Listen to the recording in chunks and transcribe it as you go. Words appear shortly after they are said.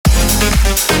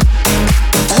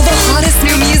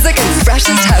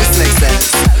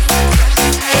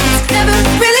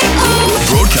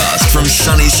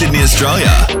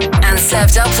Australia. And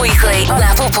served up weekly on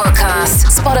Apple Podcasts,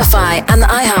 Spotify, and the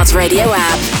iHeartRadio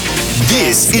app.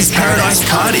 This is Paradise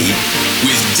Party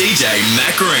with DJ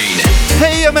Matt Green.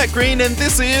 Hey, I'm Matt Green, and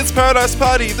this is Paradise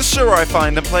Party, the show where I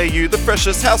find and play you the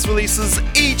freshest house releases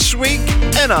each week.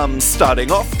 And I'm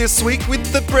starting off this week with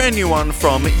the brand new one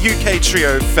from UK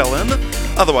trio Felon,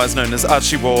 otherwise known as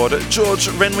Archie Ward, George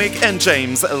Renwick, and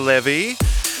James Levy.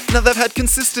 Now, they've had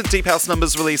consistent deep house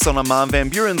numbers released on Armand Van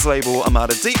Buren's label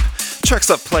Armada Deep. Tracks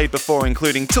I've played before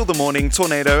including Till the Morning,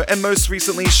 Tornado, and most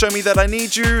recently Show Me That I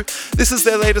Need You. This is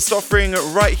their latest offering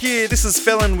right here. This is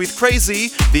Felon with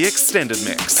Crazy, the extended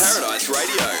mix. Paradise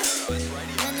Radio.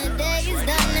 When the day is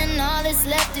done and all that's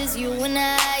left is you and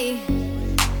I.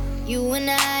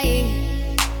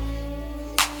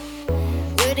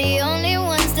 We're the only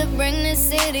ones to bring this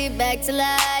city back to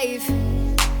life.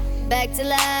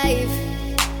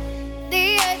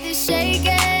 The earth is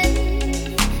shaking.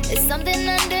 There's something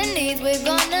underneath, we're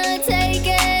gonna take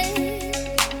it.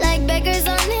 Like beggars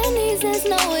on their knees, there's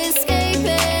no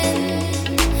escaping.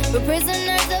 We're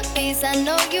prisoners of peace, I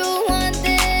know you want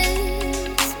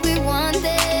this. We want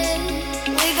this.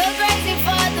 We go crazy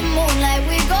for the moonlight,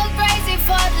 we go crazy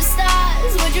for the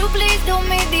stars. Would you please do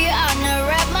me the honor,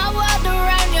 wrap my world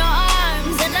around your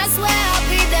arms. And I swear I'll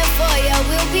be there for you,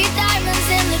 we'll be diamonds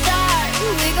in the dark.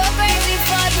 We go crazy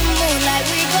for the moonlight,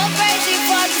 we go crazy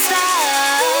for the stars.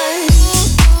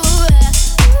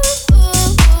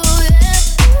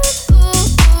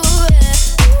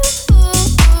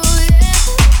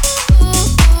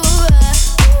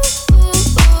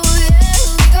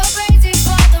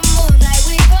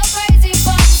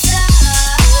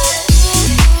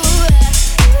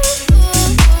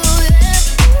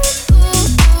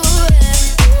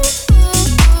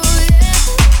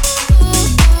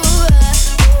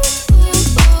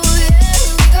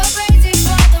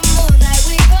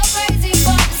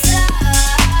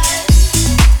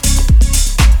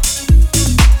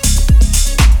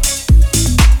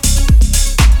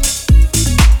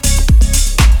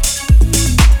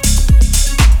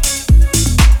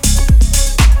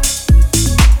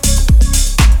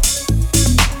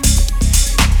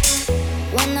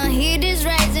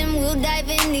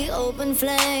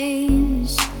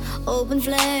 Open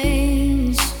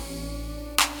flames.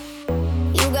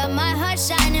 You got my heart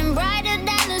shining brighter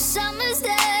than a summer's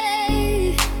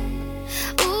day.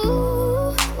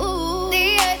 Ooh,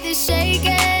 the earth is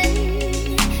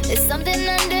shaking. There's something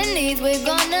underneath, we're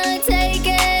gonna take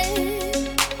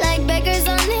it. Like beggars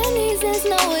on their knees, there's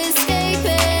no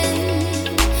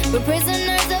escaping. We're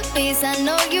prisoners of peace, I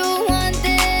know you want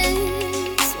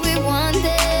this. We want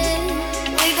this.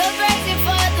 We go crazy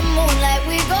for the moonlight,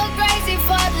 we go crazy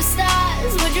for the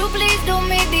stars. Would you please do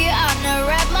me the honor,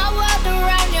 wrap my world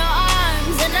around your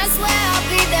arms. And I swear I'll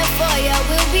be there for you,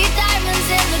 we'll be diamonds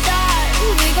in the dark.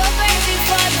 We go crazy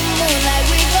for the moonlight,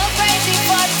 we go crazy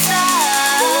for the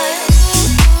stars.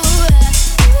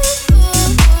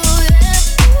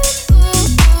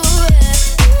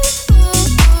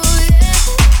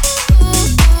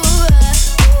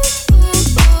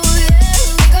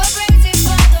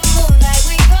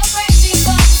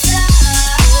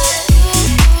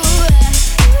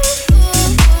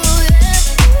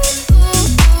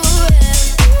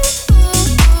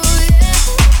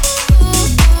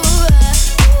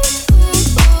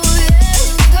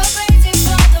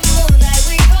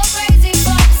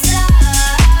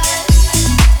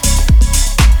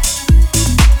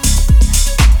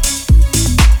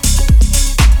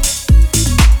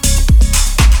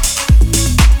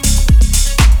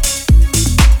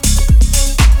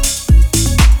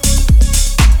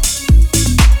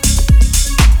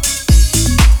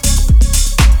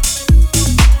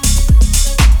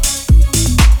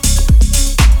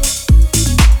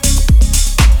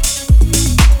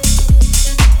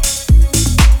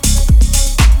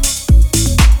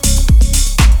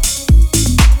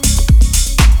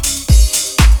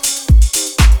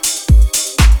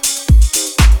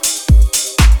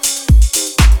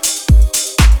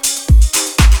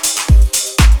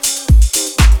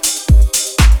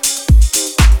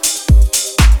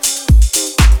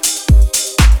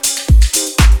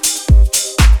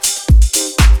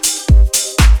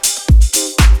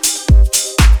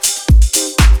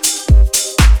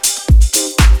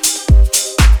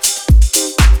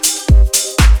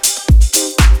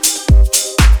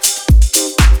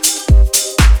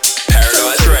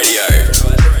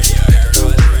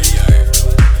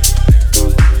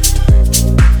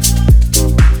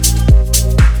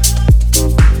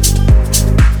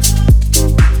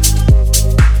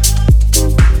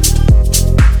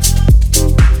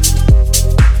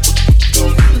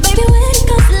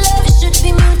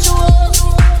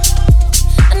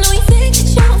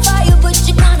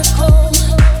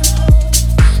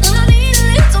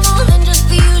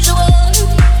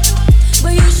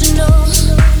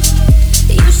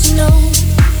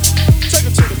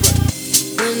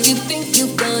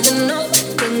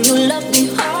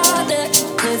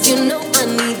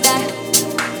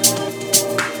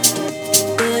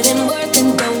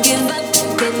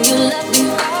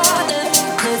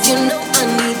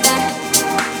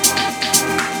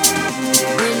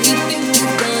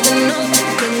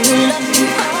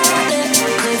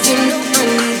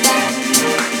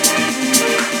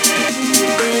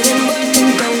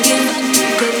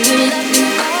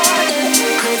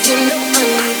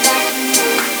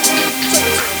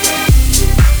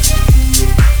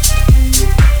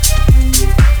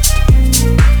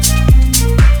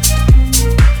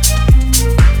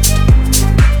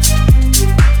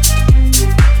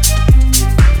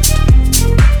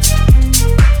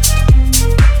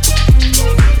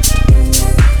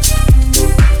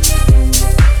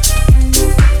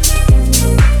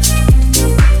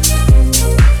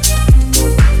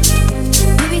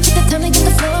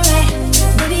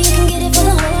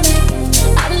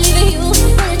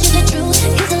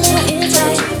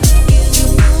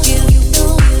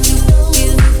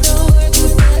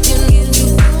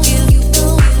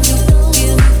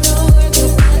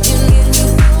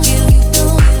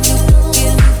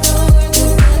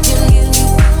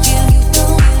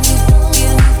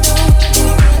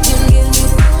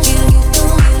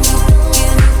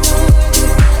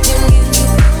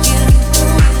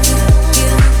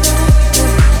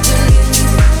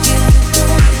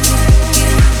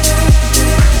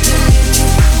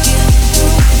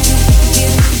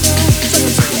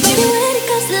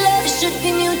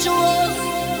 mutual.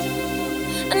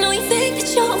 I know you think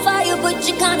that you're on fire, but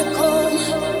you're kinda cold.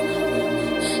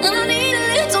 And I need a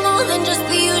little more than just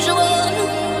the usual.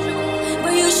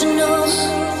 But you should know,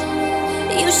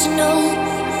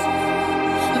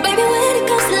 baby, when it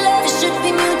comes to love, it should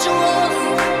be mutual.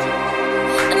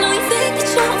 I know you think that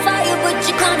you're on fire, but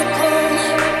you're kinda cold.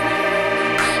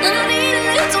 And I need a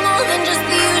little more than just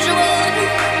the usual.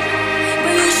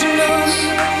 But you should know.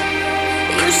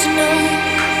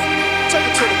 Take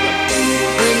it to the floor.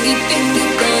 When you think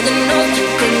you're gonna know,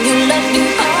 can you love me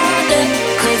harder?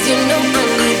 'Cause you know I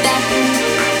need that.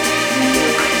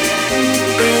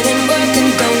 Put in work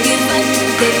and don't give up.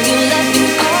 Can you love me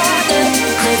harder?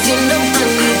 'Cause you know I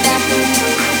need that.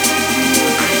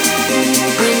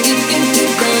 When you think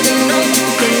you're gonna know,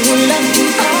 can you love me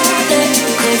harder?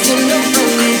 'Cause you know I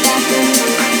need that.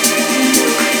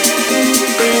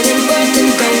 Put in work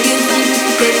and don't give up.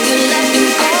 Can you love me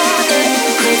harder?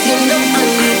 'Cause you know I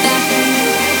need that.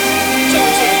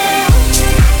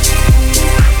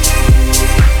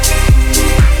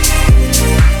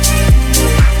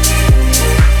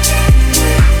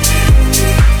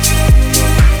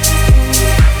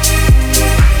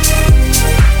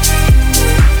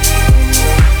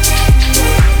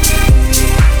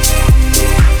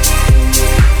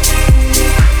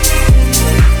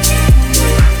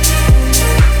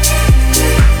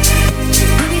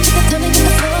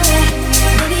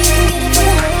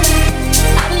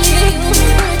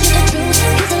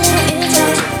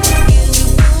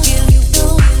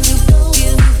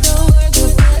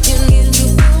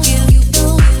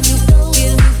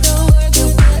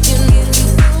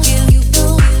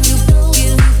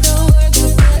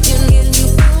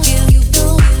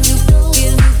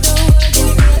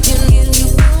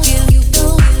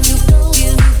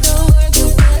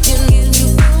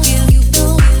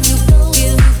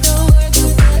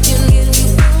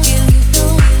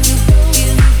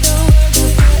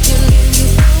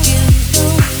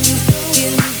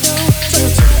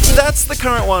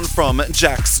 Current one from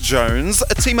Jax Jones,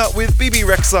 a team up with BB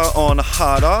Rexa on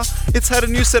Harder. It's had a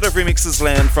new set of remixes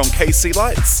land from KC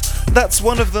Lights. That's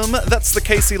one of them. That's the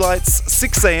KC Lights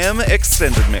 6 AM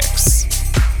extended mix.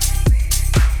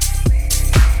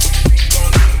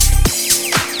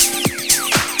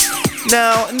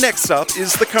 Now, next up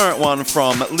is the current one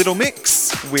from Little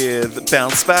Mix with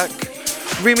Bounce Back.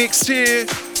 Remixed here,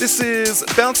 this is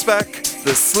Bounce Back,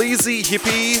 the Sleazy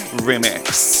Hippie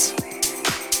remix.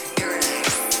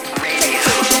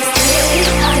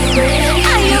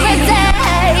 Are you ready?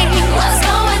 What's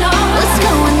going on? What's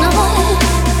going on?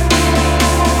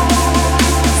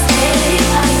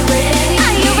 Are you ready?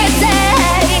 Are you ready?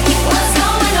 What's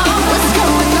going on? What's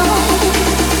going on?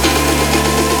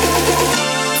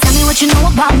 Tell me what you know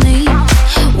about me.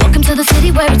 Welcome to the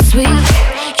city where it's sweet.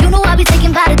 You know I'll be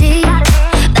taking by the D.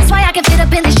 That's why I can fit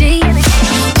up in the sheets.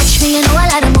 Watch me, you know I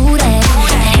like to move that.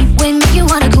 When make you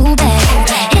wanna cool back.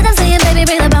 Hear them saying, baby,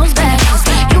 bring the bounce back.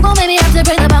 You gon' make me have to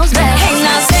bring the bounce back. Hey,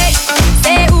 now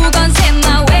say who gon' take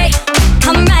my way?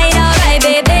 Come right, alright,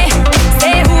 baby.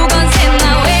 Say who gon' take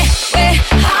my way?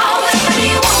 However do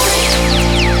you want me?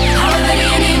 However do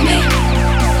you need me?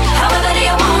 However do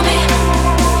you want me?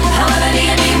 However do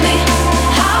you need me?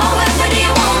 However do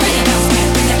you want me?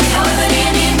 However do you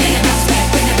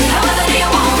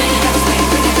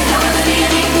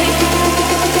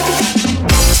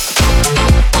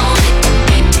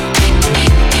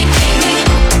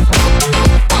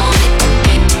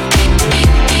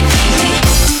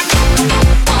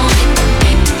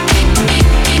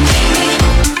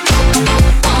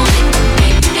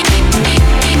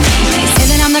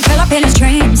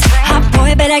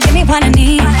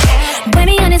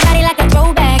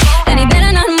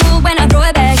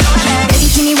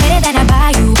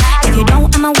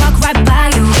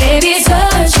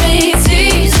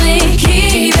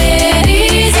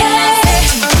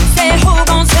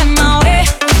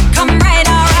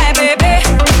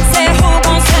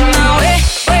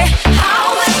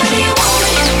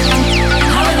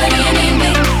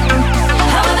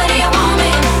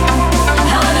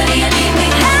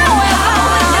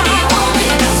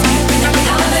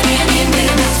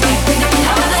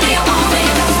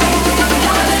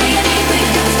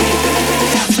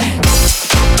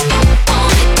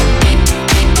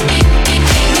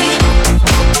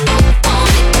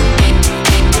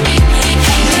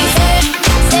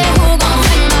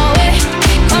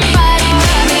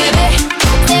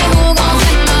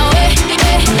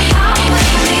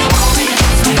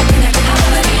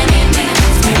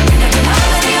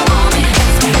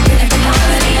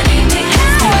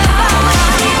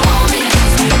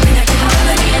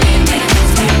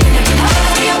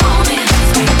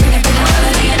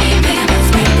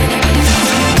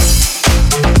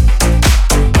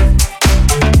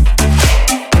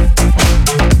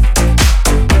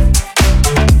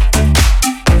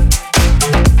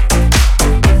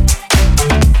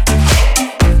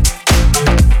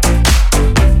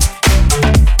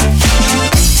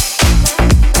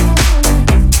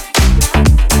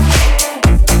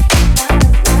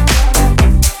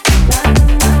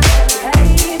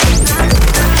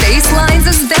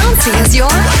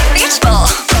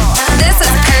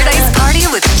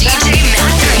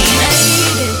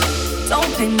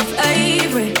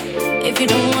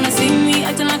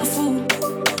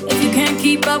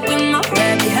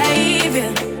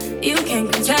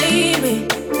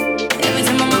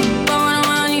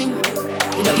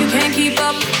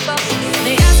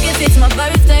They ask if it's my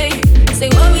birthday. Say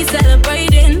what we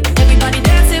celebrating. Everybody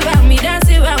dance around me, dance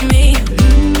around me.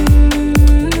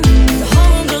 The whole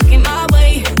room looking my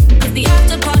way, 'cause the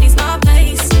after party's my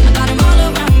place. I got 'em all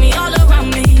around me, all around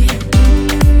me.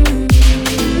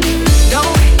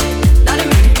 Don't wait, not a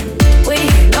minute. Wait,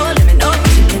 no limit, no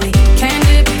pressure, baby. Can't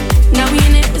dip, now we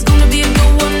in it. It's gonna be a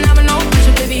good one, now no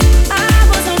pressure, baby. I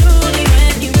wasn't ruling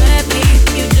when you met me.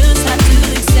 You just had to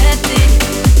accept it.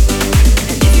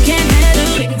 And if you can't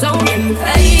handle it, don't get me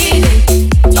faded.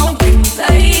 Don't get me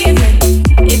faded.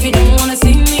 If you don't wanna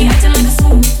see me acting like a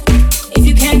fool, if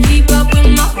you can't keep up with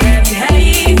my bad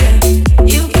behavior,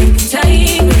 you can't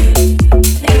contain me.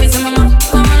 Every time I'm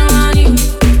around you,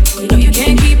 you know you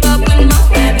can't keep up with my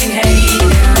bad behavior.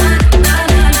 Na na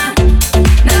na na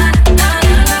na na na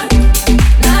na na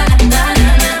na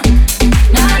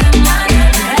na na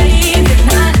behavior.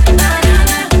 Na na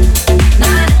na na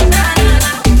na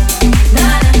na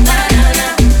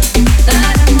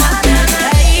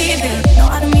no,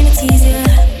 I don't mean to tease you,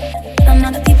 but I'm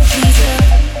not a people pleaser.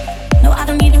 No, I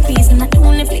don't need a reason. Not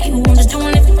doing it for you, I'm just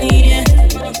doing it for me.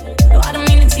 No, I don't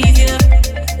mean to tease you,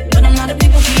 but I'm not a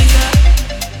people pleaser.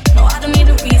 No, I don't need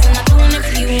a reason. Not doing it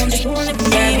for you, I'm just doing it for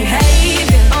me.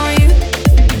 Behavior on you,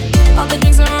 all the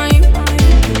drinks are on you.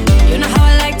 You know how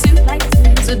I like to,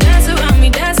 so dance around me,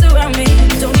 dance around me.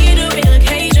 Don't need a real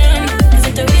occasion, 'cause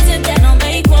if there isn't, then I'll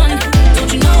make one.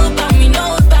 Don't you know about me,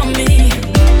 know about me?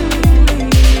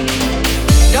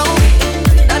 Don't wait,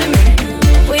 not a minute.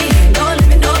 Wait, no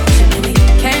limit, no pressure, baby.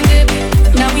 Can't dip,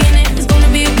 now we in it. It's gonna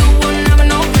be a good one, now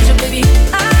no pressure, baby.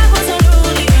 I wasn't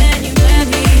ruling when you met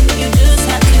me. You just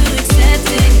had to accept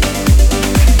it.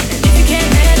 And if you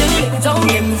can't handle it, don't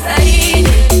get me faded.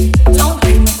 Don't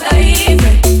get me faded.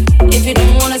 If you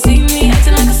don't wanna see me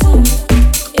acting like a fool,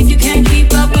 if you can't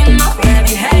keep up with my bad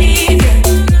behavior,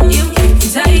 you can't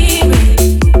contain me.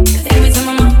 'Cause every time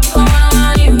I'm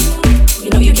around you, you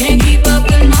know you can't keep up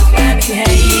with my bad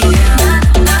behavior. Na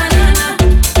na na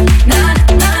na na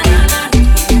na na na na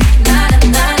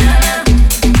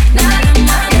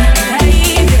na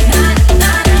behavior. Na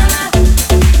na na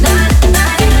na na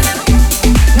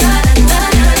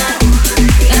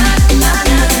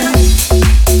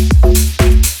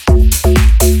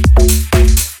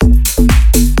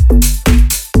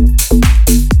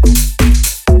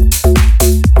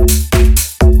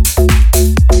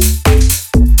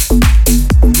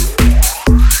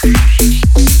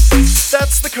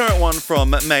That's the current one from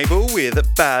Mabel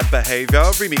with Bad Behaviour,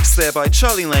 remixed there by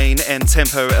Charlie Lane and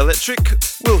Tempo Electric.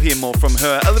 We'll hear more from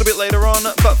her a little bit later on,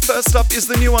 but first up is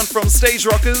the new one from Stage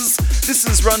Rockers. This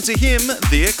is Run to Him,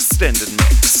 the extended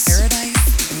mix. Paradise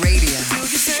Radio. What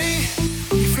do you say?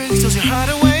 Your friend steals your heart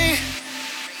away.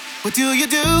 What do you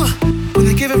do when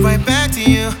they give it right back to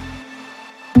you?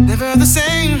 Never the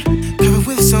same, covered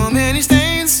with so many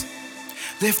stains.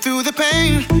 Live through the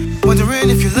pain, wondering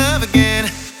if you love again.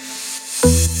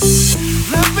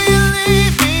 Love me or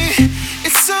leave me.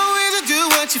 It's so easy to do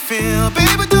what you feel.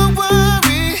 Baby, don't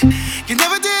worry. You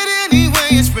never did anyway,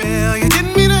 it's real. You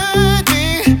didn't mean to hurt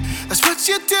me. That's what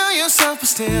you tell yourself, but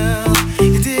still,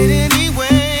 you did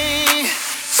anyway.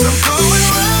 So go and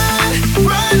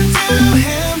run to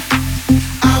him.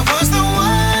 I was the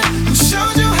one who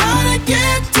showed you how to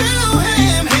get to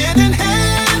him. Hand in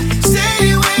hand,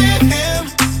 stay with him.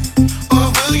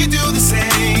 Or will you do the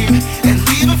same and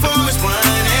leave him for his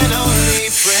one and only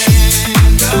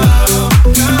friend? Go,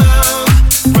 go,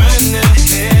 run to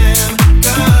him.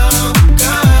 Go,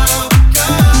 go, go,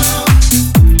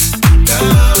 go,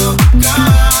 go,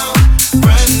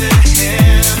 run to him.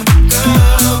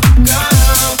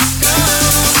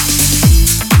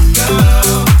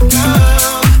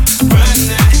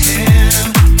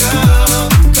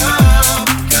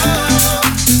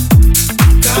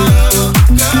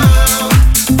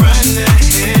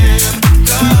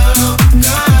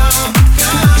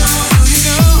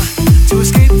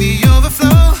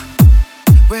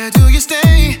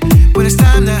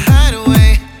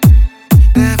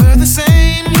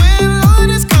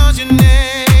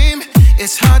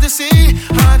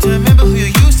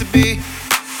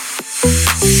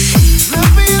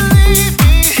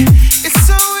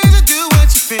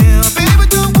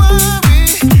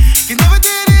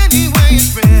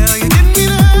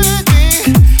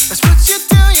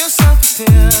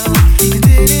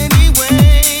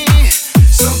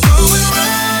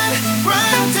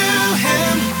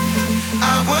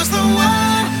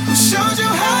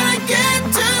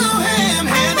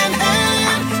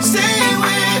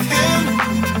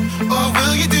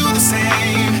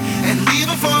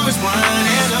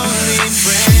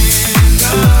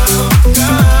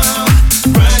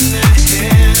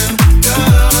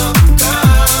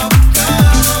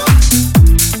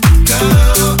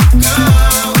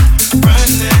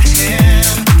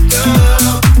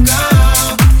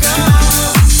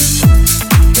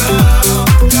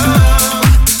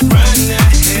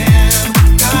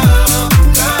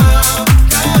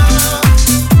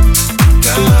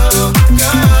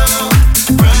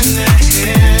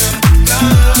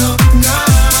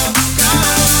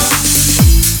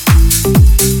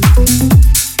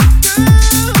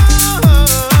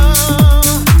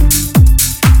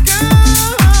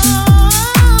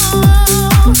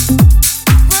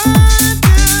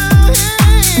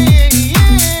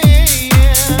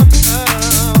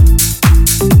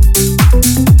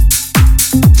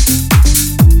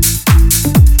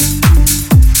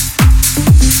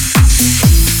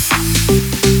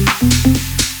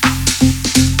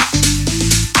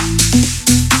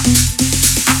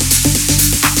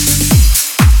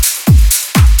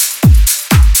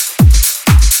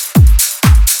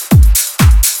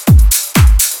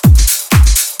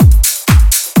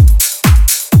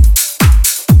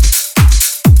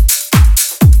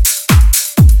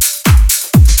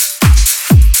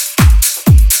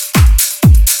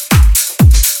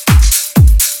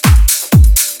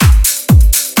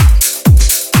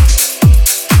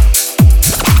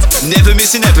 never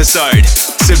miss an episode.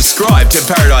 Subscribe to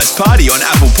Paradise Party on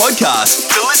Apple Podcasts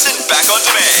to listen back on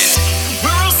demand.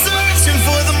 We're all searching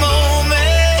for the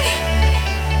moment,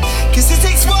 'cause it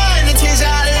takes one to change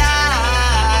our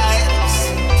lives,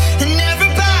 and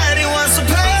everybody wants a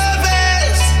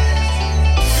purpose.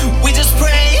 We just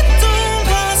pray it don't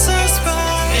pass us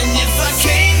by. And if I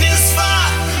came this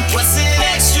far, what's an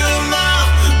extra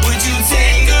mile? Would you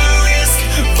take a risk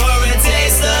for a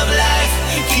taste of life?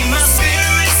 Keep my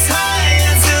spirits high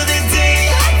until the day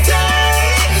I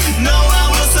die. No, I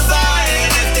will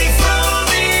survive if they throw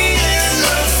me in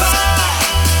the fire.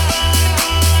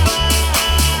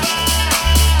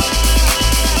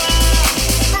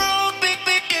 Throw me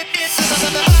in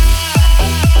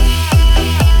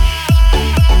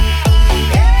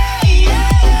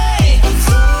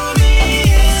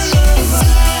the fire.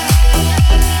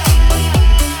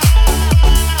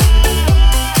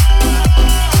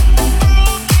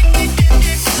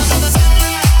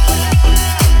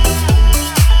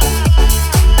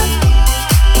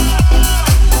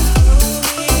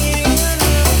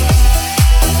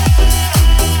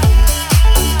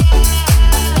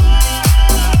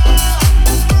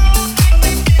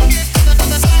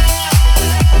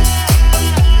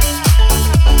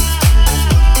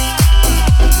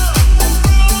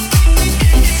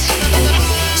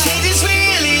 Changes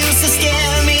really used to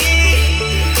scare me,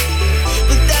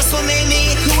 but that's what made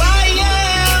me who I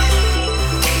am.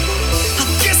 I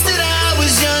guess that I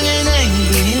was young and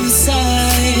angry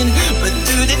inside, but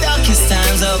through the darkest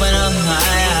times open up my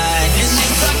eyes. And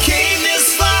if I came this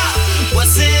far,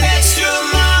 what's an extra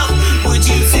mile? Would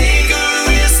you take a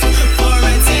risk for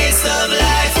a taste of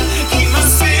life? Keep my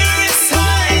spirits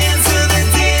high until the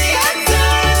day I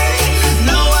die.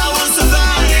 No, I will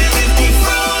survive if they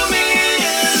throw me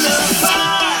in the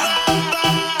fire.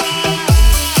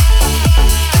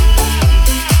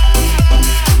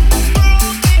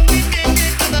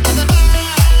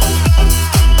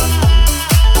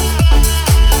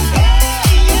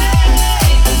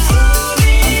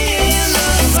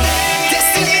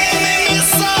 Destiny made me a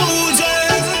soldier.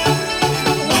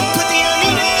 Put the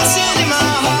ammunition in my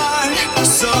heart,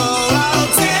 so I'll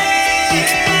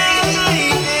take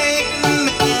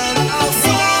and I'll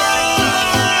fly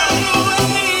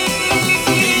away.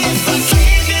 If I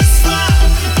came this far,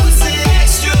 what's an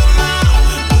extra mile?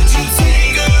 Would you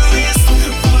take a risk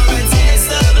for a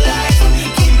taste of life?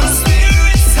 Keep my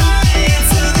spirits high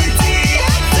until the day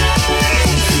I die.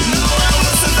 No, I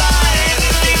will survive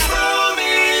if they throw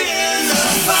me in the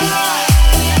fire.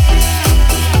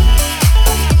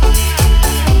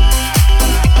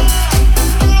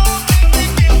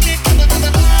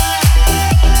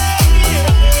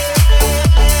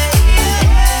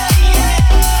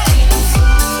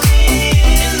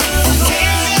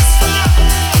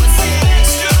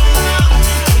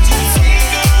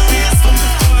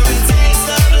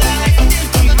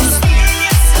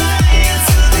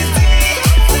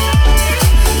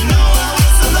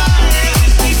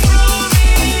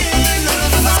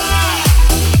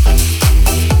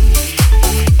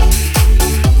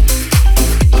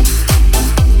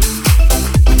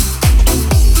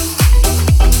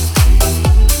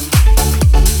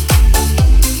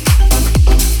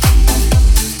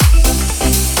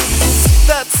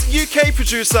 That's UK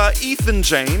producer Ethan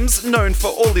James, known for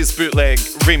all his bootleg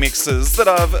remixes that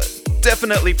I've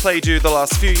definitely played you the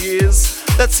last few years.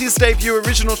 That's his debut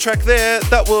original track there.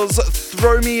 That was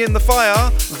Throw Me in the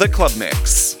Fire, the club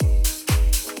mix.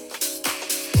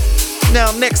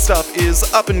 Now, next up is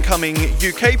up-and-coming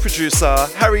UK producer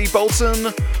Harry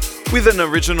Bolton with an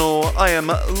original. I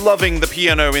am loving the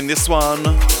piano in this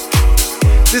one.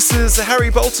 This is Harry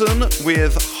Bolton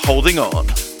with Holding On.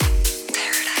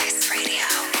 Paradise Radio.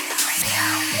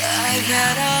 I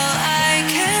got all I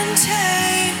can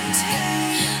take.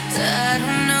 I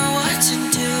don't know what to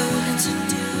do.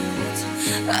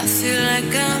 I feel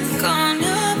like I'm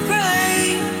gonna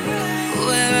break.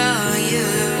 Where are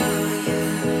you?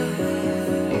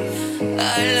 I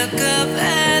look up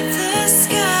at the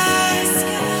sky.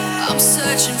 I'm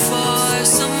searching for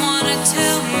someone to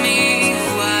tell me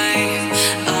why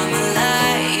I'm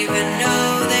alive and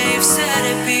know they've said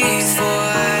it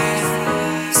before.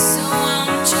 So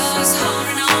I'm just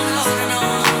holding on, holding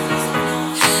on.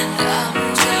 I'm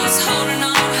just holding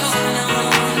on, holding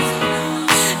on.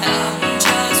 I'm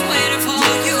just waiting for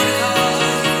you to call.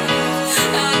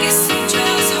 I guess I'm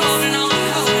just holding on,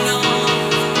 holding on.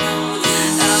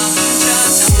 I'm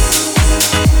just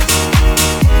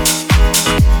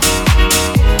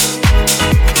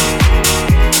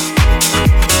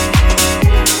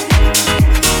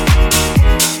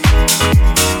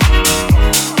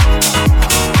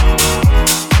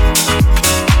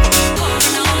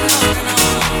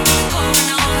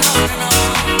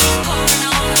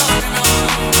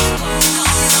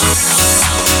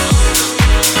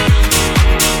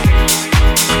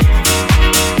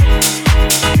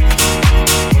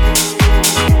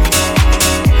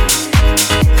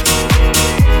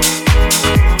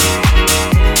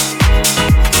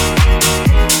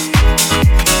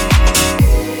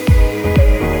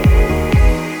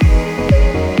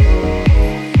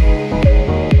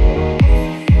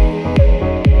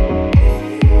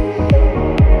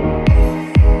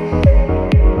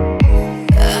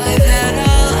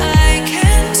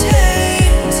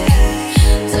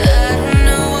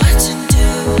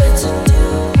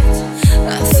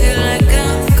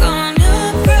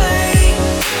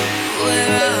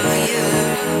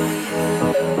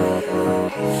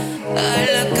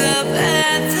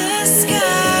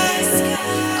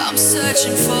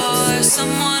searching for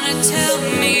someone to tell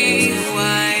me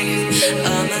why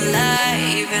I'm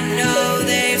alive, and know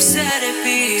they've said it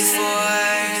before.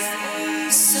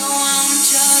 So I'm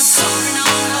just holding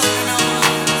on, holding on.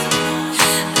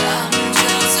 I'm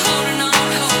just holding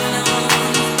on, holding on.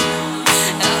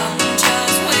 I'm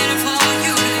just waiting for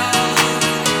you to call.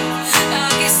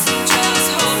 I guess I'm just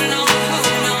holding on,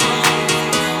 holding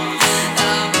on.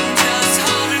 I'm just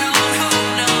holding on,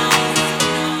 holding on.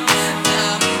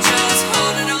 I'm just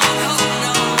holding on, holding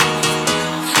on.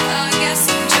 I guess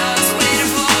I'm just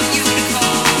waiting for you to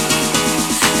call.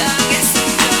 I guess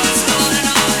I'm just holding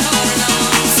on, holding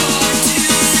on for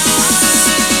tonight.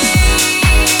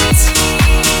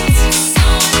 So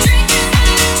I'm drinking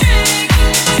and drinking,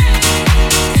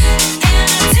 and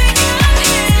I'm taking my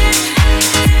hand,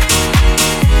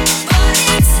 but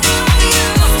it's no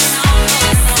use. Holding on, holding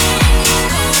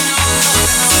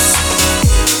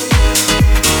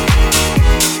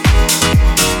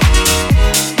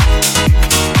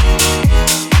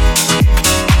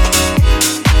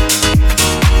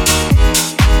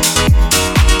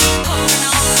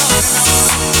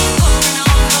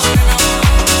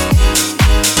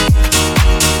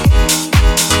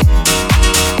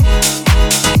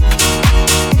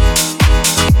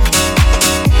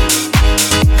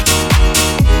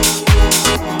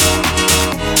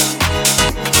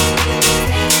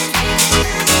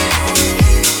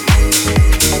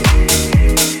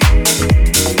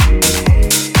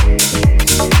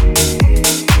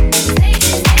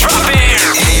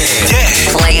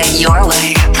Play it your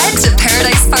way. Head to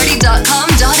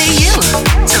paradiseparty.com.au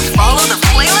to follow the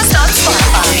playlist on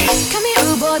Spotify. Come here,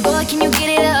 rude boy, boy, can you get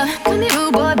it up? Come here,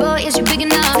 rude boy, boy, is you big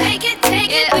enough? Take it,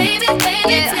 baby, baby,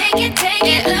 take it,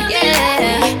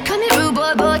 yeah. Come here, rude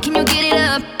boy, boy, can you get it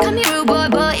up? Come here, rude boy,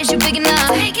 boy, is you big enough?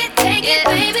 Take it, baby,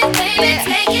 baby,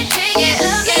 take it, yeah.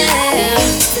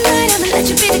 Tonight I'ma let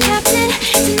you be the captain.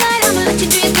 Tonight I'ma let you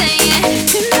do your thing.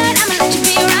 Tonight I'ma let you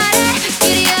be a rider.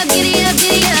 Giddy up, giddy up,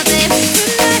 giddy up, babe.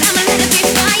 Tonight I'ma let it be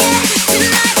fire.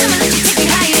 Tonight I'ma let you take it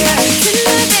higher.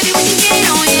 Tonight, baby, we can get it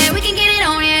on, yeah. We can get it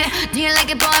on, yeah. Do you like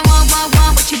it, boy? Want,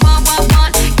 what you want,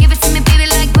 want. Give it to me, baby,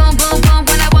 like boom, boom, boom.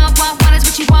 What I want is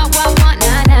what you want,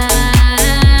 nah, nah.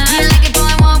 Do you like it,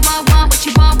 boy? Want, what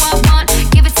you want,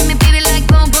 Give it to me, baby, like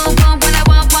boom, boom, boom. What I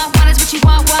want is what you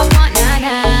want, nah,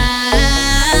 nah.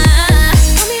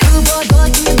 Come here, rude boy, boy,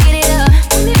 can you get it up?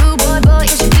 Come here, rude boy, boy,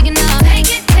 is you big enough? Take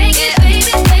it,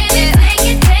 baby, take it, yeah.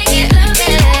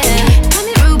 Come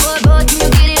here, rude boy, boy, can you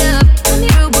get it up? Come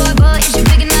here, rude boy, boy, is you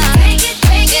big enough? Take it,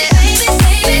 baby,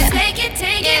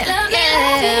 take it,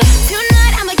 yeah.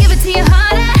 Tonight I'ma give it to you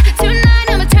harder. Tonight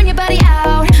I'ma turn your body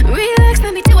out. Relax,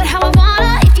 let me do it how I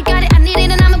wanna. If you got it, I need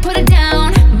it, and I'ma put it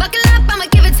down. Buckle up, I'ma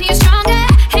give it to you stronger.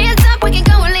 Hands up, we can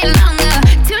go a little longer.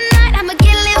 Tonight I'ma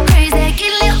get a little crazy,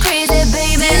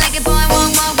 baby. Like it, boy,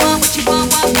 want, what you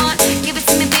want. Give it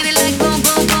to me, baby, like boom,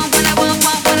 boom, boom. What I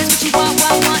want is what you want,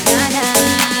 nah,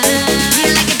 nah. You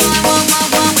like it, boy, want,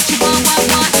 what you want.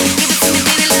 Give it to me,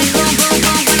 baby, like boom, boom,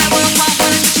 boom. What I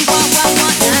want is what you want,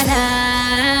 nah, nah.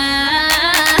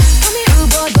 Come here, rude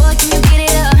boy, boy, can you get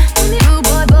it up? Come here, rude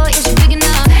boy, boy, is you big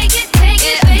enough? Take it,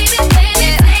 baby,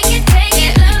 take it,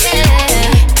 yeah.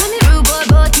 Come here, rude boy,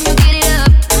 boy, can you get it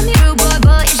up? Come here, rude boy,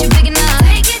 boy, is you big enough?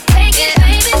 Take it, baby,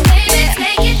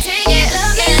 take it, yeah.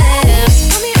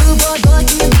 Come here, rude boy, boy,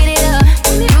 can you get it up?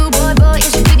 Come here, rude boy, boy,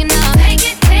 is you big enough? Take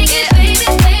it, baby,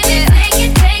 take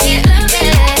it, yeah.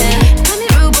 Come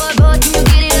here, rude boy, boy, can you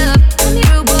get it up? Come here,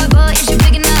 rude boy, boy, is you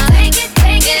big enough? Take it,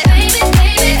 baby,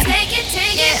 take it,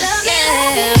 yeah.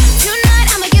 Tonight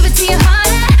I'ma give it to you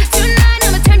harder. Tonight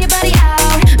I'ma turn your body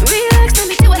out. Relax, let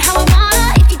me do it how I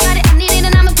wanna. If you got it, I need it,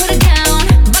 and I'ma put it down.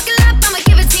 Buckle up, I'ma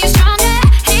give it to you stronger.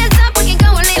 Hands up, we can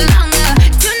go a little longer.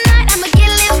 Tonight I'ma get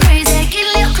a little crazy,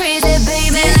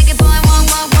 baby. Like it, boy, want,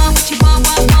 what you want.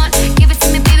 Give it to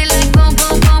me, baby, like boom,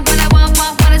 boom, boom. What I want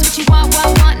is what you want,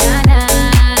 nah, nah.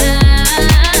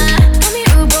 Come here,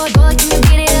 rude boy, boy, can you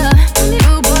get it up? Come here,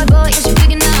 rude boy, boy, is you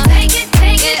big enough? Take it,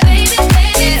 baby,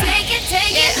 take it,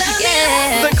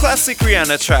 yeah. The classic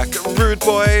Rihanna track, Rude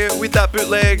Boy, with that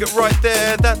bootleg right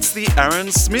there. That's the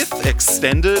Aaron Smith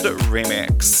extended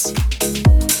remix.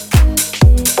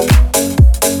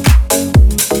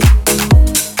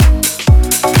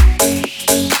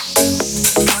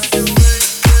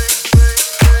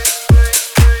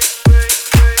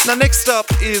 Now next up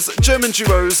is German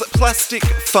duos Plastic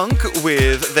Funk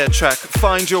with their track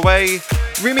Find Your Way.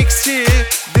 Remixed here,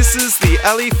 this is the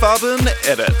Ali Farben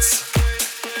edit.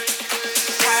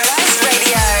 Paradise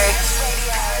Radio.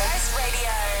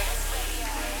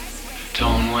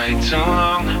 Don't wait too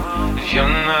long. If you're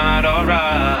not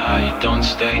alright, don't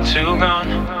stay too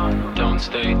gone. Don't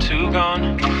stay too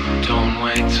gone. Don't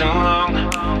wait too long.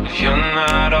 If you're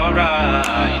not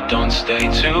alright, don't stay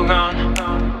too gone.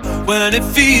 When it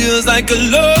feels like a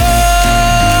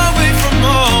long way from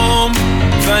home,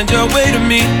 find your way to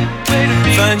me.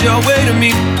 Find your way to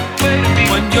me.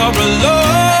 When you're a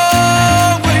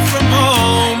long way from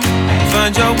home,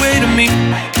 find your way to me.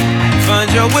 Find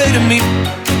your way to me.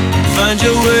 Find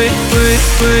your way, way,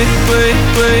 way, way,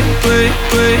 way, way,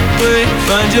 way, way.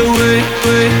 Find your way,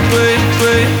 way, way,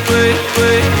 way, way,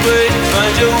 way, way.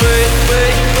 Find your way, way,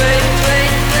 way, way, way,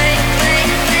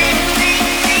 way.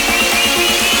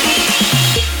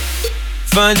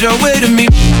 Find your way to me.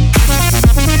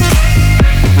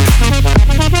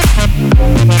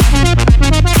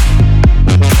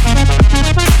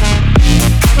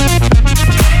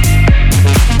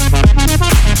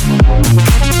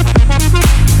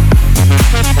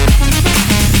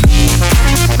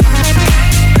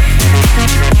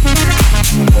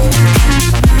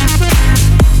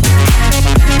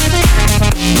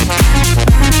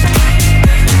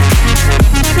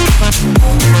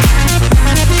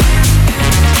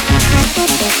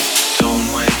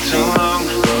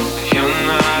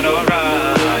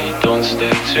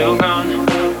 Too gone,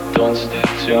 don't stay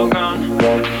too gone.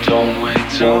 Don't wait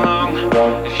too long.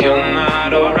 If you're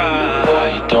not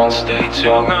alright, don't stay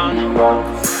too gone.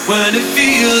 When it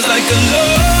feels like a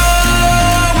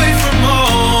long way from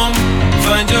home,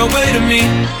 find your way to me.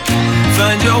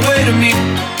 Find your way to me.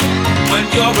 When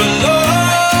you're a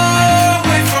long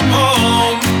way from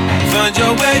home, find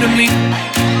your way to me.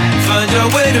 Find your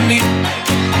way to me.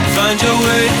 Find your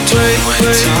way, way, way,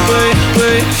 way,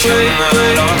 way, way,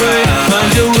 way, way.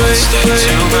 Find your way, way,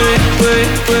 way,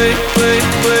 way, way, way,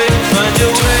 way. Find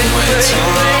your way, way,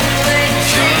 way, way. If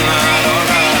you're not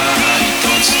alright,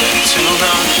 don't stay too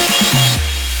long.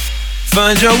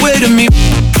 Find your way to me.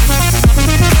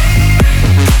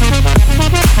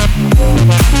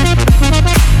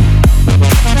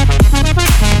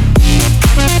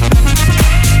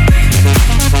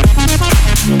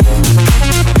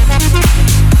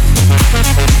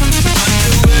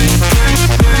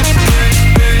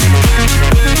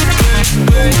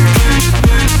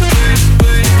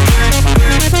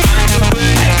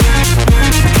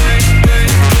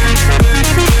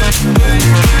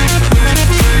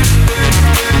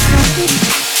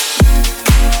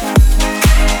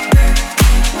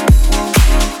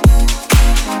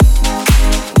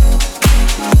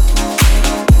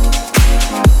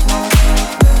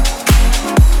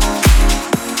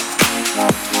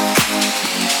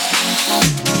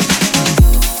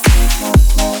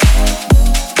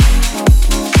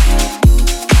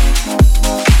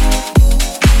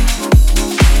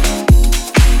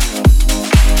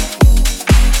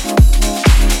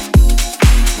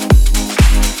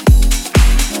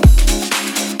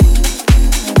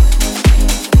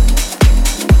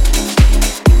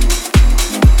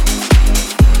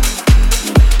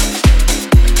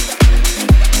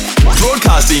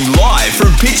 Live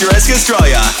from picturesque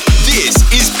Australia, this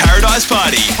is Paradise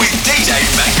Party with DJ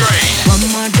Matt Green. One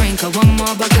more drink, one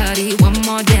more Bacardi, one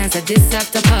more dance at this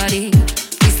after party.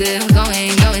 We still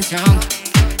going strong.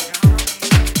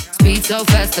 Speed so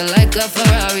faster like a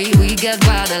Ferrari. We get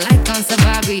wilder like on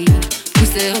safari. We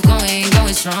still going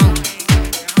strong.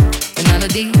 And all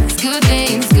of these good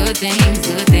things, good things,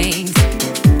 good things.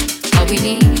 All we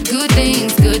need, good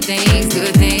things, good things,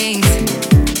 good things.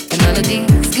 And all of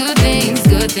these good things,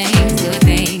 good things, good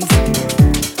things.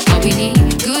 All we need,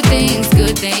 good things,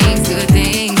 good things, good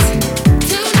things.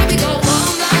 Tonight we go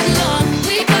all night long.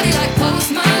 We party like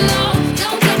Post Malone.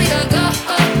 Don't tell me to go.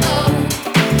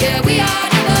 Yeah, we are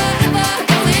never ever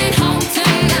going home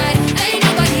tonight. Ain't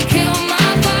nobody kill my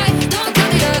vibe. Don't tell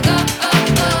me to go.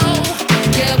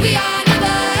 Yeah, we are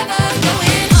never ever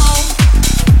going home.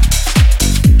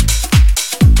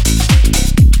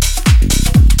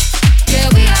 Yeah,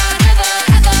 we are never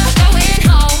ever going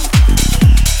home.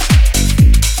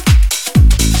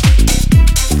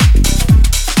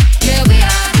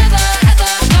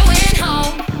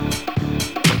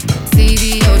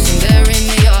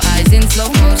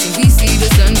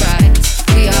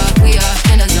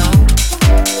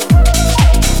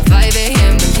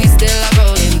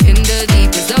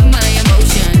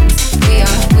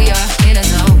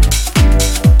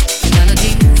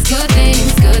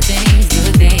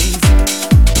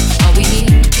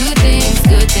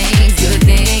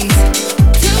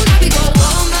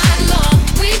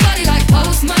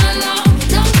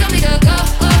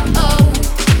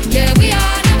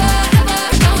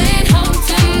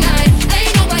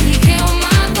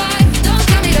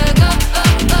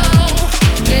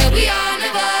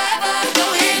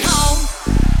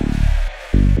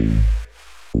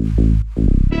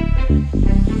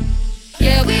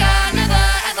 Yeah, we are never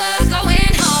ever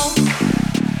going home.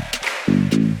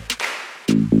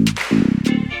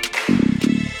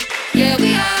 Yeah,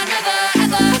 we are never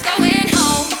ever going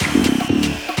home.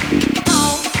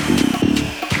 Home,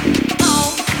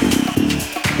 home,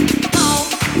 home,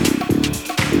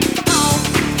 home.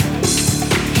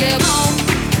 Yeah, home.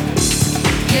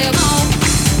 Yeah, home.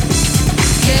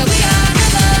 Yeah, we are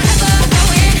never ever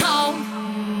going home.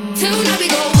 Tonight we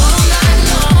go all night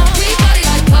long. We party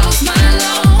like Post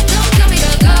Malone. Don't tell me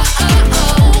to go.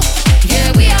 Yeah,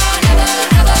 we are never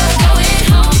ever going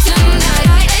home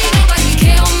tonight. Ain't nobody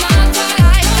kill my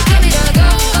vibe. Don't tell me to go.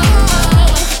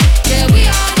 Yeah, we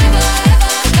are never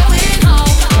ever going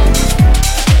home.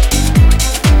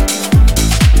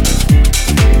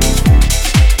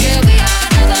 Yeah, we are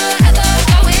never ever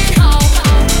going home.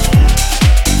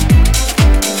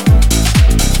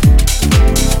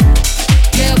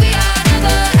 Yeah, we are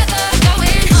never ever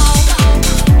going home.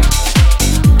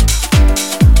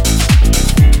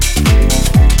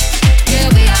 Yeah,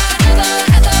 we are never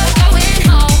ever going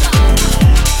home.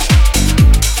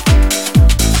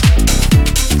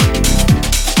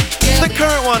 The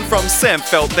current one from Sam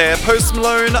Felt there, Post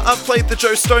Malone. I've played the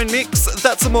Joe Stone mix.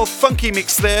 That's a more funky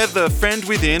mix there, the Friend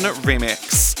Within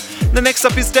remix. The next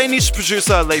up is Danish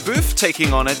producer Le Bouf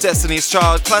taking on a Destiny's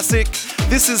Child classic.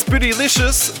 This is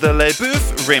Bootylicious, the Le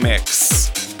Bouf remix.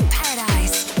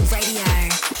 Paradise Radio.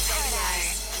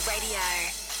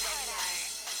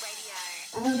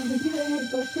 I don't think you're ready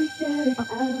for this jelly. I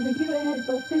don't think you're ready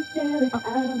for this jelly. I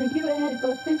don't think you're ready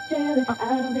for this jelly. I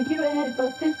don't think you're ready for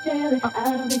this jelly. I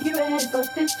don't think you're ready for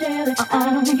this jelly. I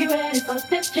don't think you're ready for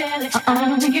this jelly. I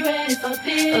don't think you're ready for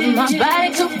this. My body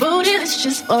too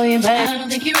bootylicious for you, babe. I don't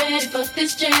think you're ready for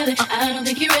this jelly. I don't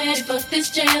think you're ready for this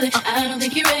jelly. I don't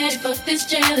think you're ready for this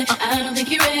jelly. I don't think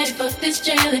you're ready for this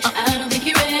jelly. I don't think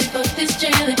you're ready for this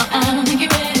jelly. I don't think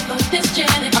you're ready for this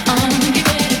jelly. I don't think you're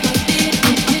ready for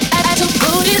this. I too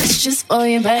bootylicious for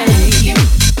you, babe.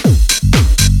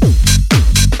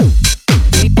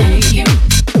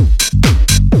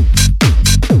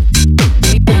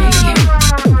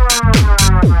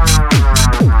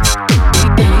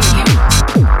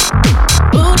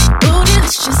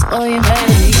 Oh, you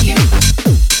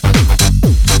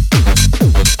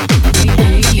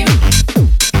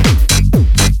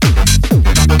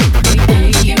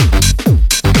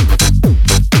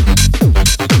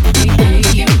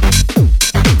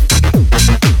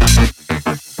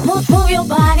move your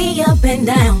body up and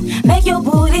down, make your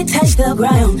booty touch the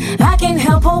ground. I can't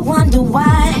help but wonder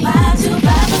why. I'm too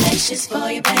vivacious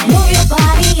for you, baby. Move your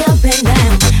body up and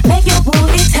down, make your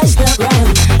booty touch the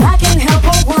ground. I can't help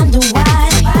but wonder why.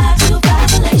 I'm too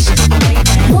vivacious for you,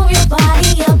 baby. Move your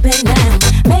body up and down,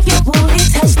 make your booty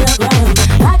touch the ground.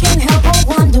 I can't help but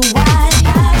wonder why.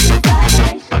 I'm too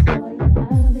vivacious for you.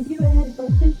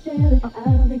 I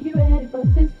don't think you're ready for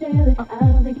this jelly. I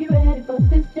don't think you're ready for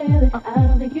this jelly. I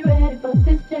don't think you're ready for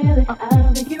this jelly. I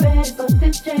don't think you're ready for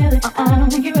this jelly. I don't think you're ready for this jelly. I don't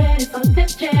think you're ready for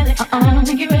this jelly. I don't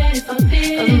think you're ready for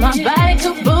this. My body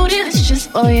too bootylicious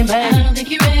for you, babe. I don't think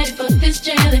you're ready for this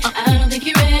jelly. I don't think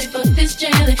you're ready for this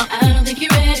jelly. I don't think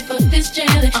you're ready for this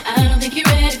jelly. I don't think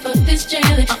you're ready for this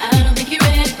jelly. I don't think you're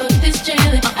ready for this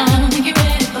jelly. I don't think you're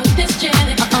ready for this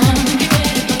jelly. I don't think you're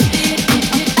ready for this.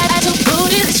 I too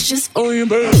bootylicious for you,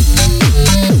 babe.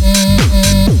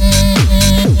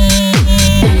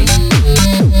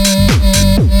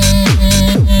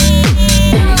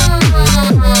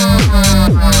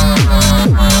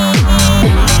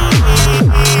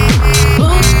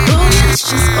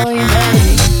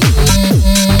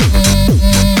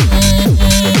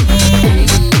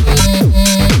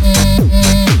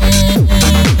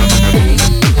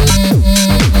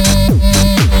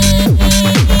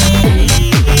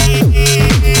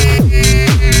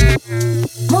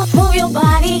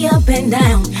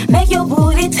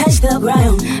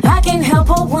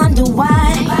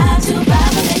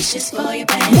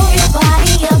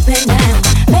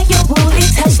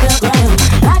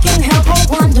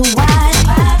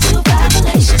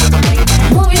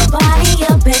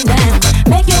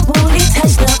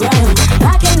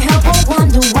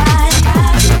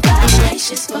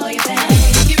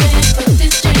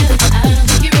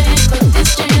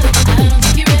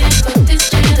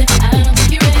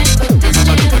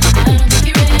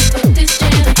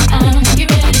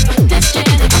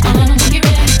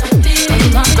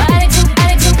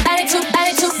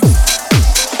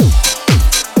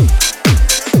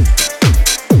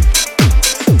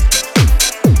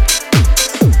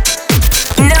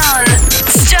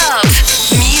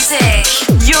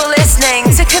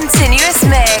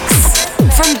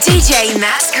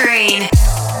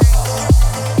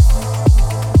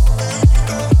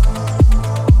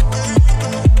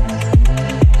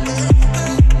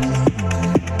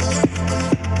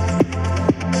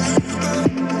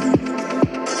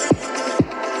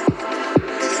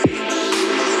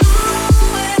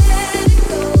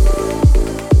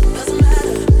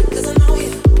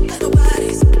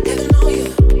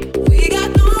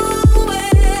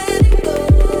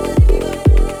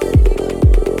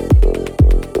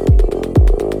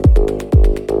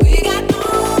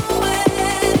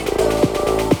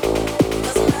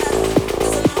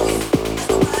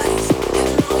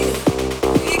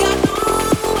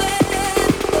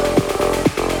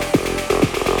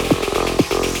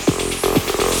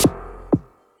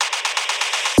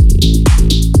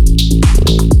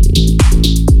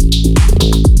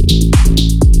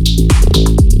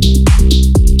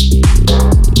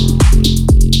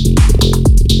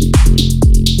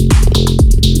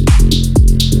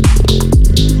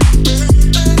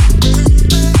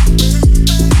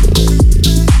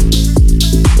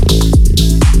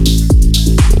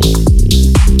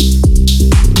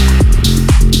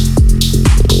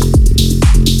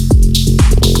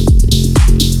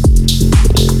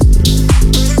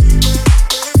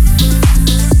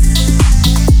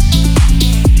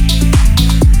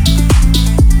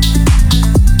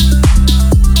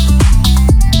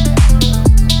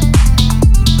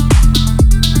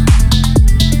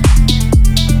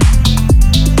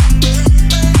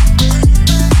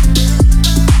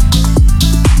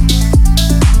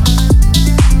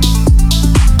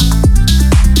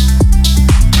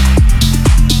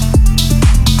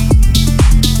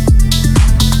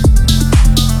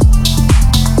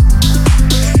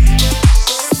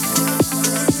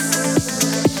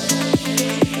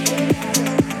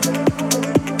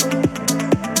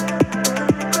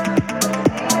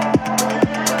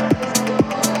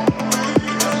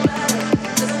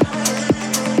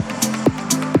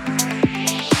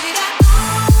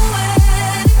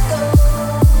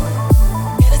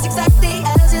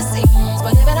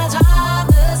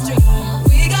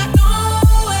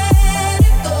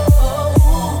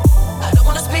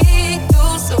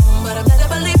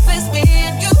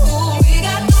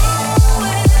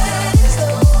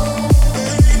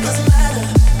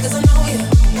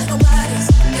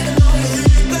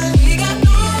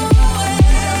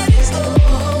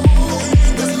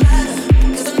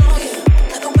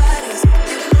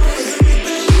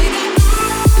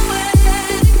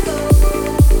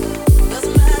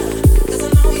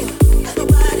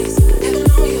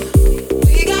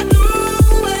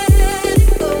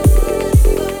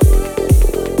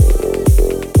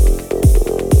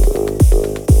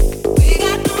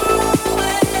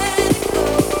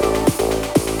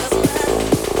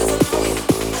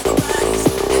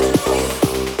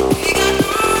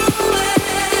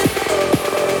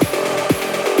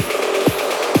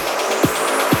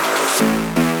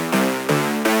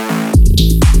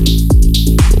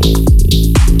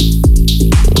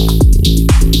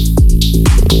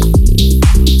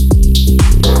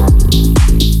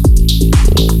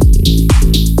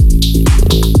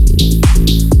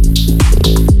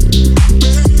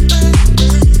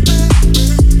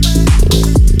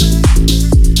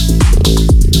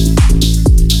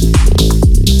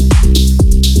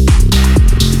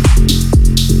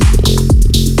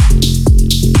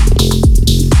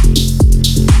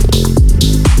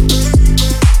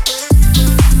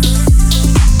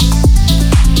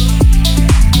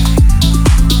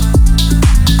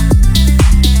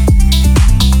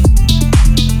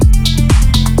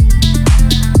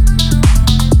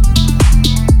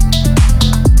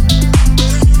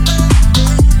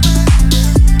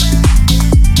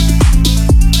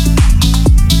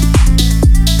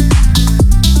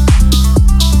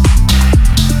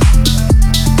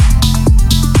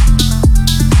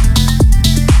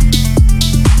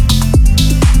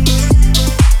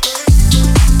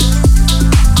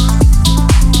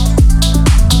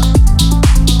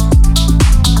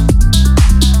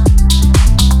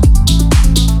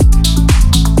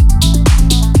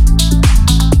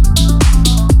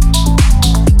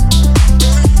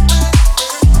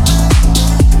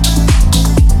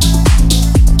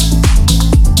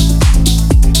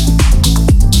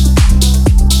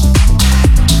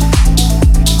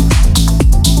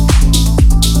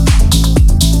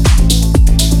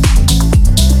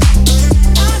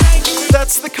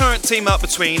 team up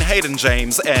between Hayden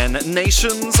James and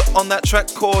Nations on that track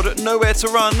called Nowhere to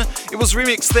Run. It was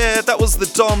remixed there. That was the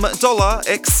Dom Dollar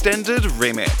extended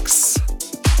remix.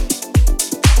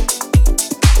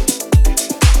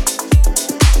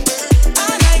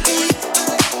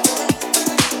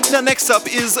 Now next up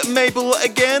is Mabel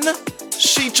again.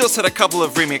 She just had a couple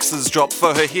of remixes drop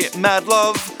for her hit Mad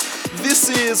Love. This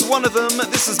is one of them.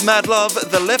 This is Mad Love,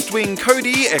 the Left Wing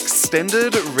Cody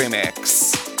extended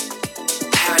remix.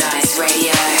 Paradise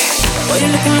Radio. Why you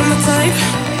looking at my type?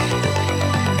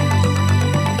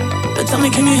 But tell me,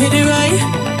 can you hit it right?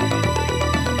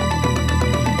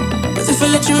 'Cause if I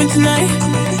let you in tonight,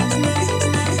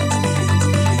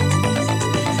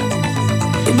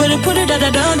 you better put it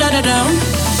da-da-down, da-da-down.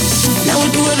 Now we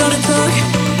do it all the talk.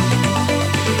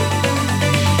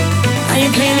 I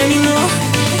ain't playing anymore.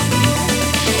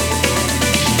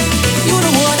 You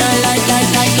the one I like.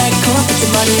 Come on, put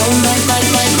your body on night.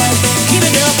 Keep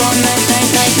it up all night.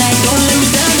 Don't let me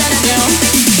down, down.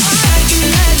 I like it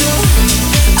mellow.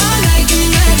 I like it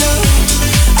mellow.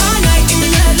 I like it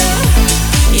mellow.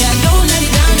 Yeah, don't let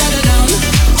it down, down.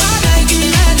 I like it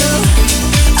mellow.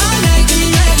 I like it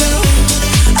mellow.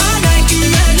 I like it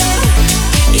mellow.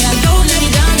 Yeah, don't let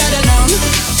it down, down.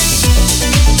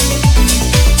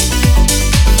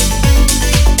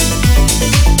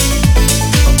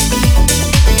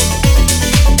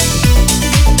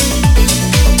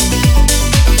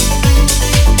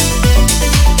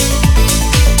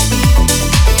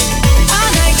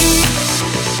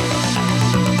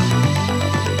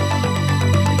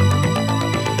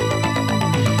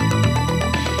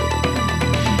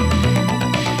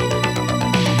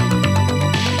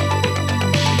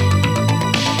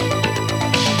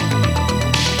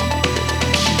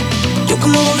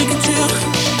 Come over, we can chill.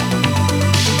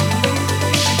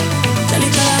 Tell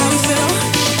each other how we feel.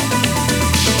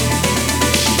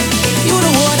 You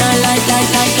the one I like.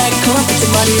 Come on, put your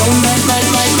body on night.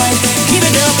 Keep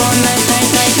it up all night.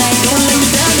 Don't let me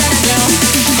down, down.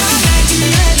 I like it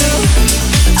mellow.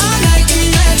 I like it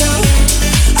mellow.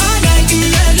 I like it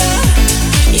mellow.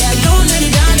 Yeah, don't let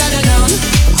it down, down.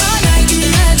 I like it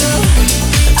mellow.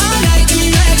 I like it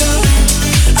mellow.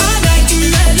 I like it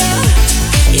mellow.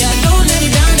 Yeah, don't let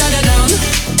it down, down, down.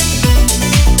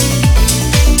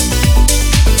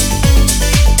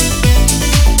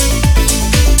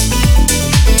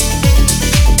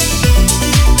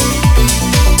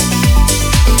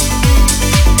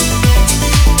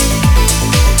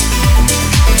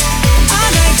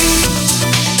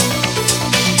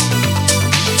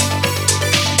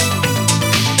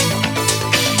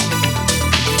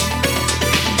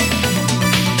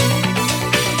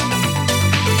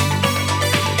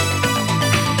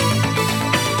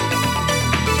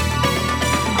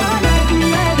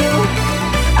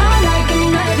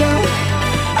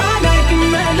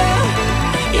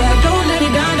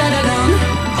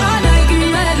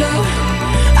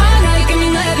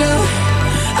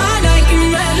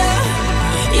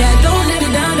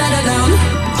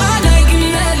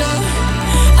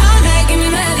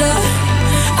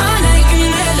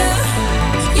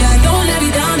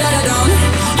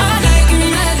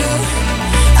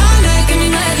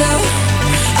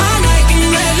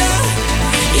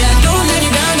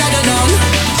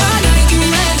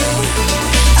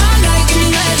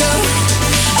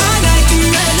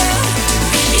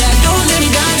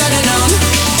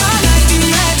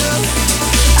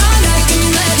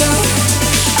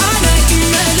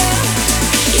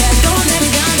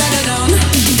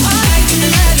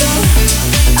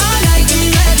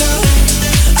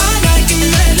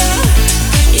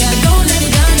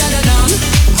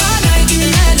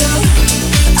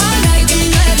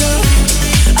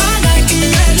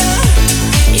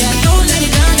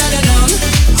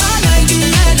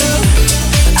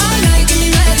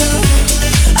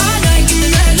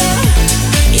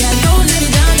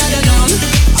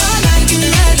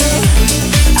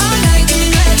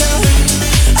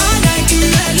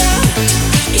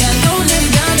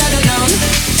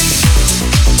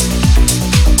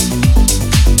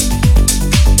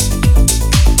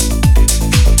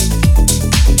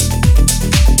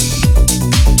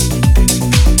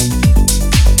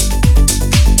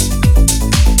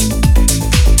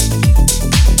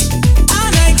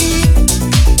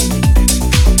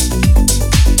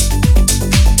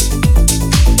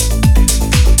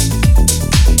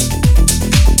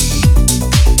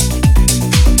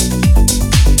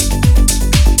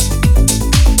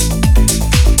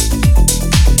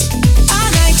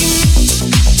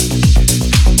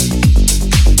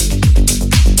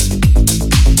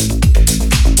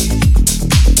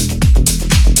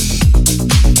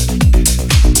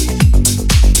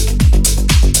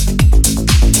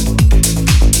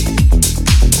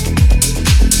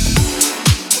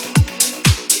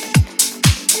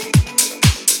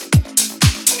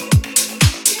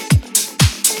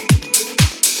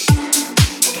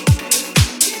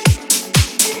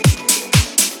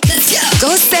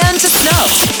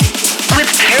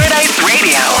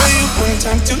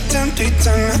 every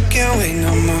time. I can't wait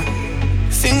no more.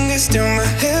 Fingers through my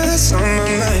hair, that's on my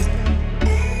mind.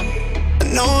 I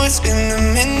know it's been a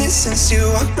minute since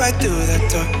you walked right through that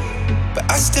door, but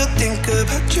I still think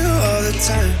about you all the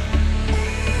time.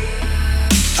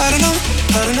 I don't know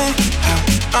how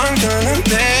I'm gonna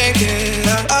make it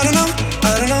out. I don't know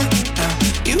now.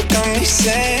 You got me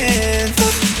saying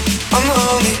I'm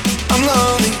lonely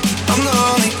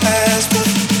as fuck.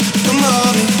 Come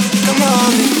on me.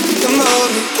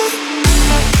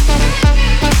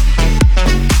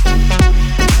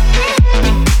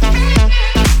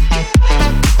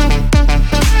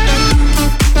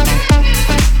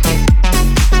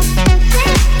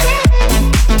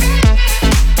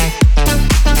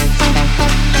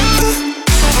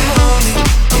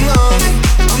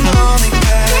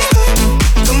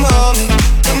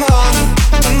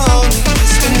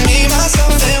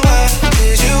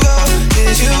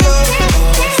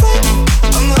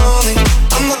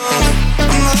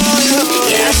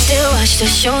 The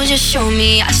shows you show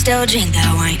me, I still drink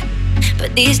that wine,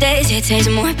 but these days it tastes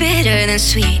more bitter than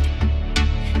sweet.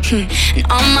 And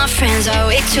all my friends are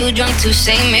way too drunk to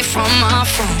save me from my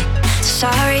phone.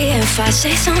 Sorry if I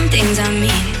say some things I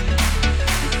mean.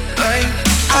 I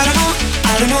don't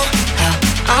know how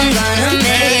I'm gonna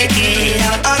make it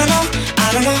out. I don't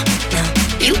know now.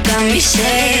 You got me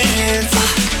saying fuck.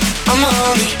 I'm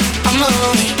lonely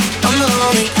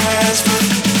as fuck.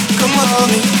 Come on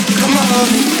me.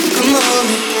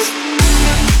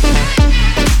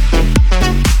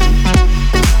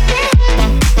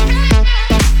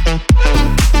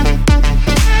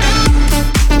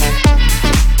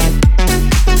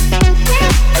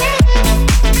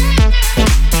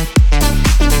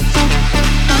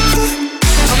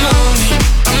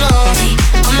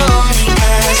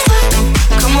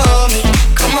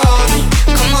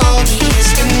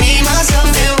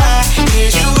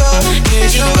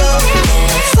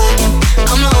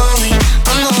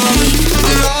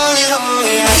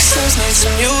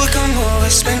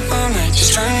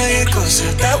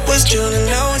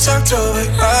 October,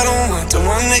 I don't want the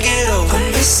one to get over.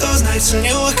 I miss those nights when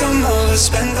you would come over,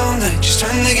 spend all night just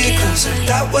trying to get closer.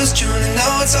 That was June and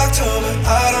now it's October.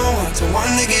 I don't want the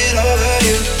one to get over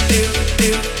you.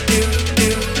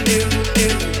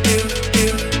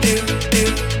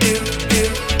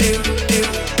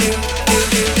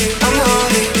 I'm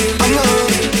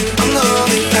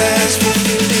lonely as fuck.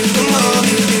 Come on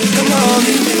me.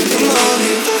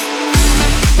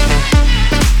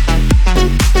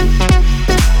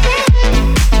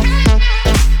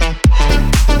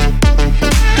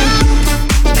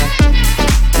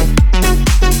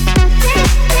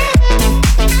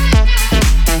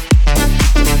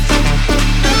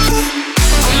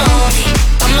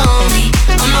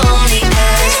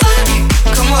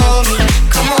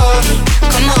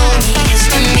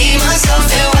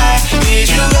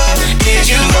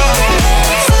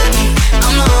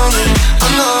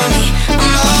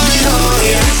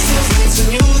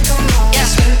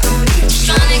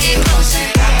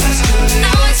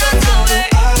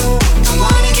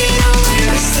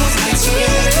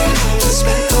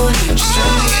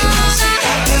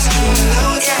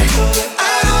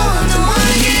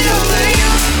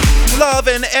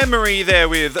 Emery there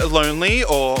with Lonely,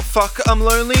 or Fuck I'm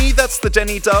Lonely. That's the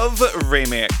Denny Dove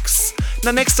remix.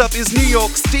 Now next up is New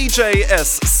York's DJ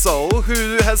S Soul,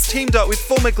 who has teamed up with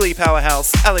former Glee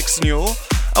powerhouse Alex Newell.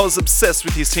 I was obsessed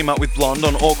with his team up with Blonde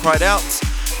on All Cried Out.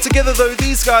 Together though,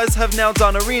 these guys have now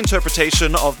done a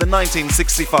reinterpretation of the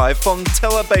 1965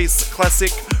 Fontella bass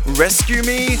classic Rescue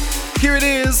Me. Here it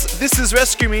is, this is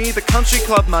Rescue Me, the Country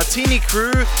Club Martini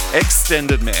Crew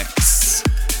extended mix.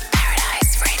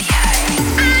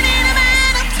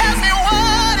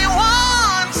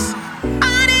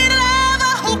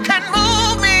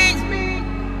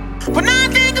 When I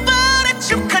think about it,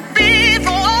 you could be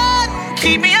the one.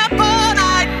 Keep me up all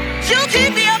night. You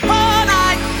keep me up all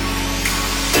night.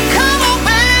 Come on,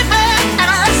 baby,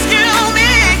 and rescue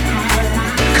me.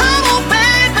 Come on,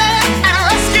 baby, and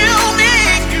rescue me.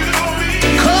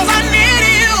 'Cause I need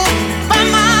you by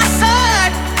my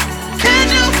side. Can't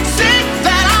you see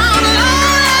that I'm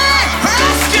lonely?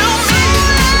 Rescue me.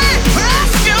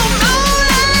 Rescue me.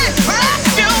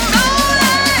 Rescue me.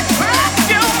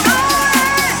 Rescue me.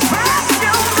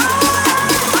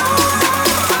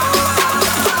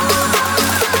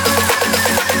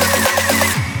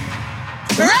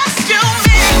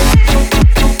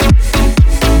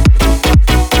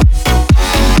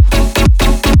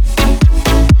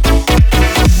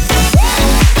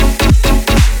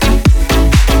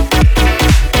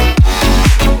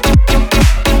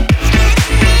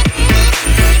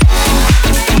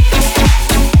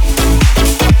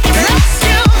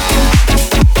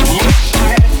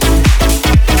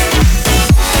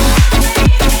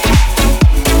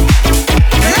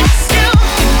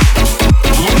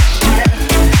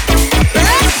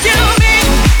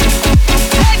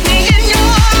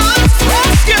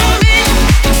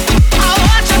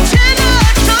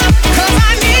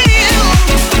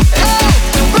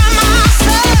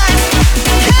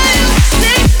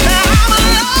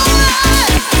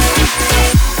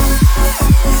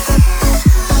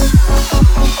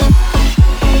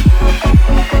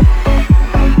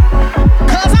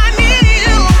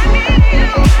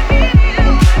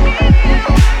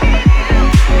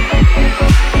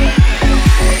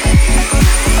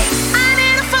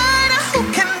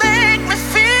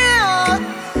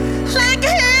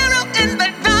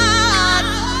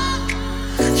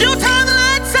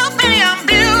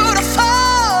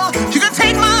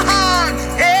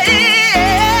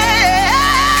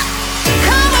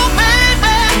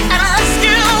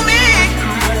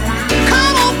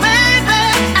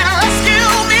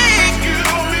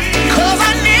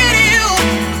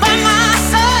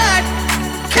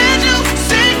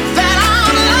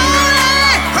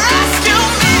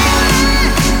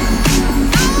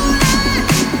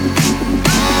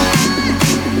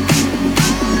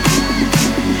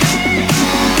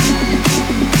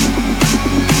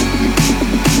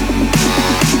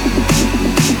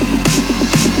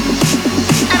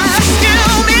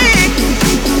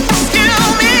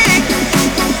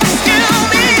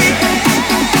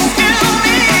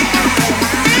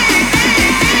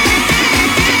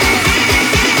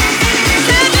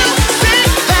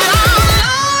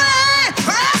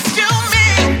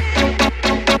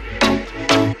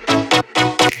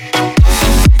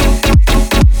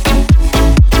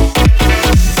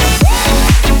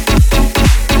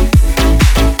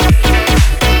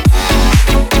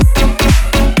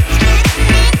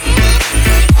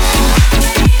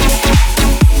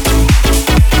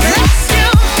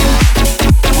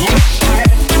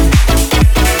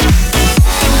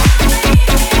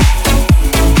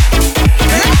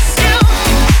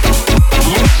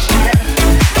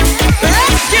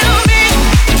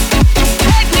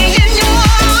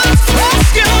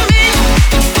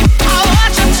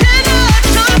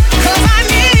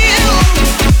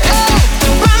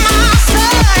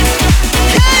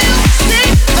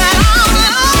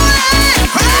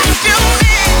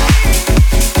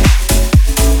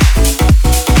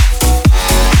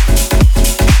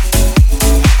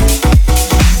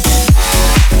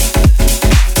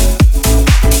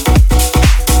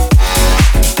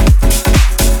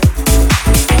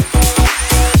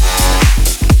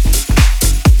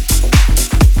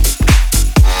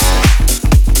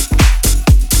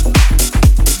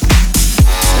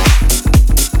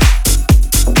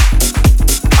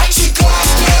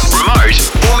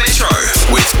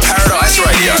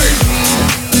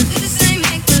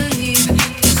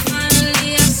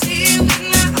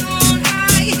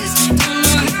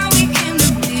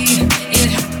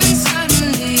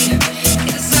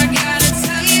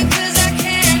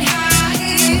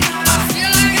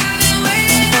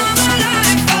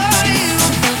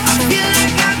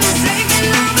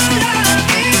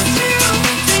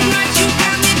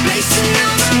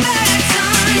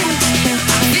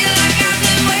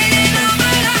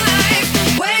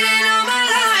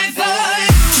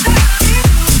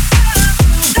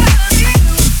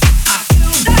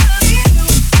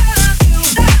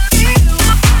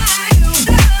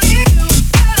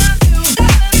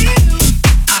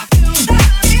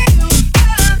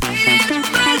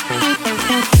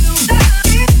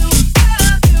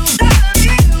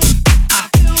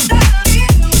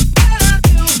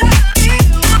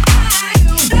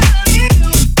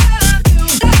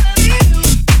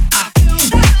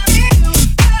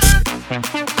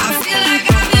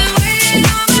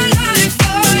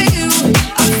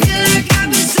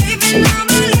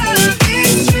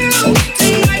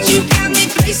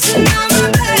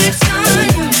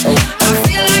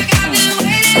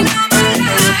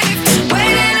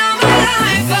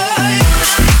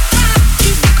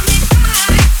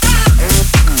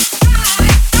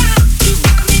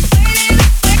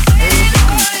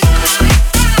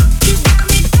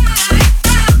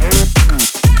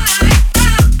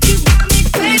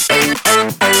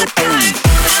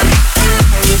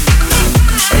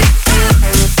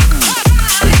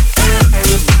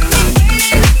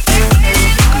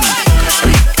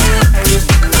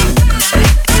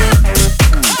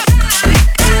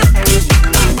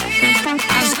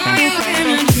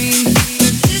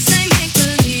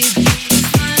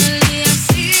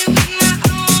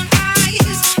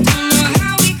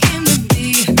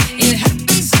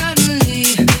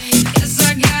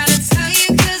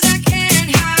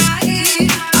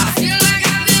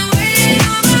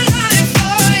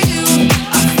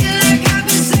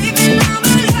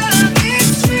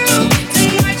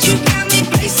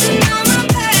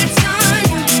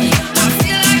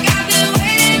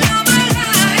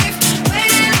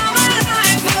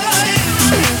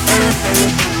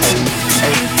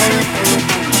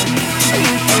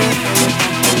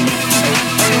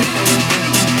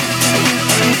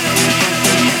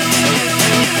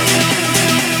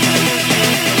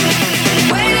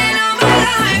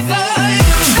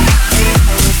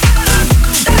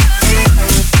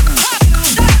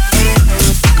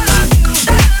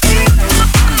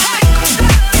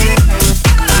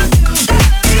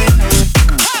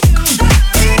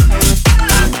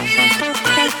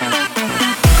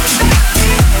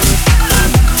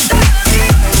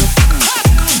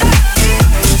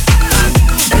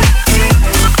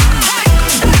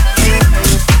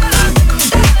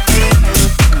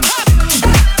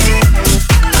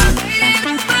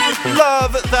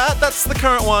 that's the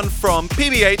current one from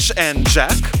PBH and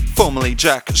Jack, formerly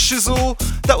Jack Shizzle.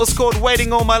 That was called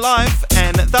Waiting All My Life,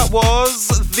 and that was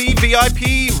the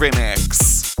VIP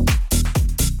remix.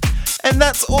 And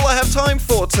that's all I have time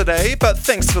for today, but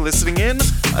thanks for listening in.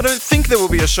 I don't think there will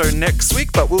be a show next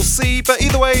week, but we'll see. But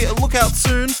either way, look out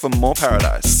soon for more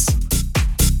Paradise.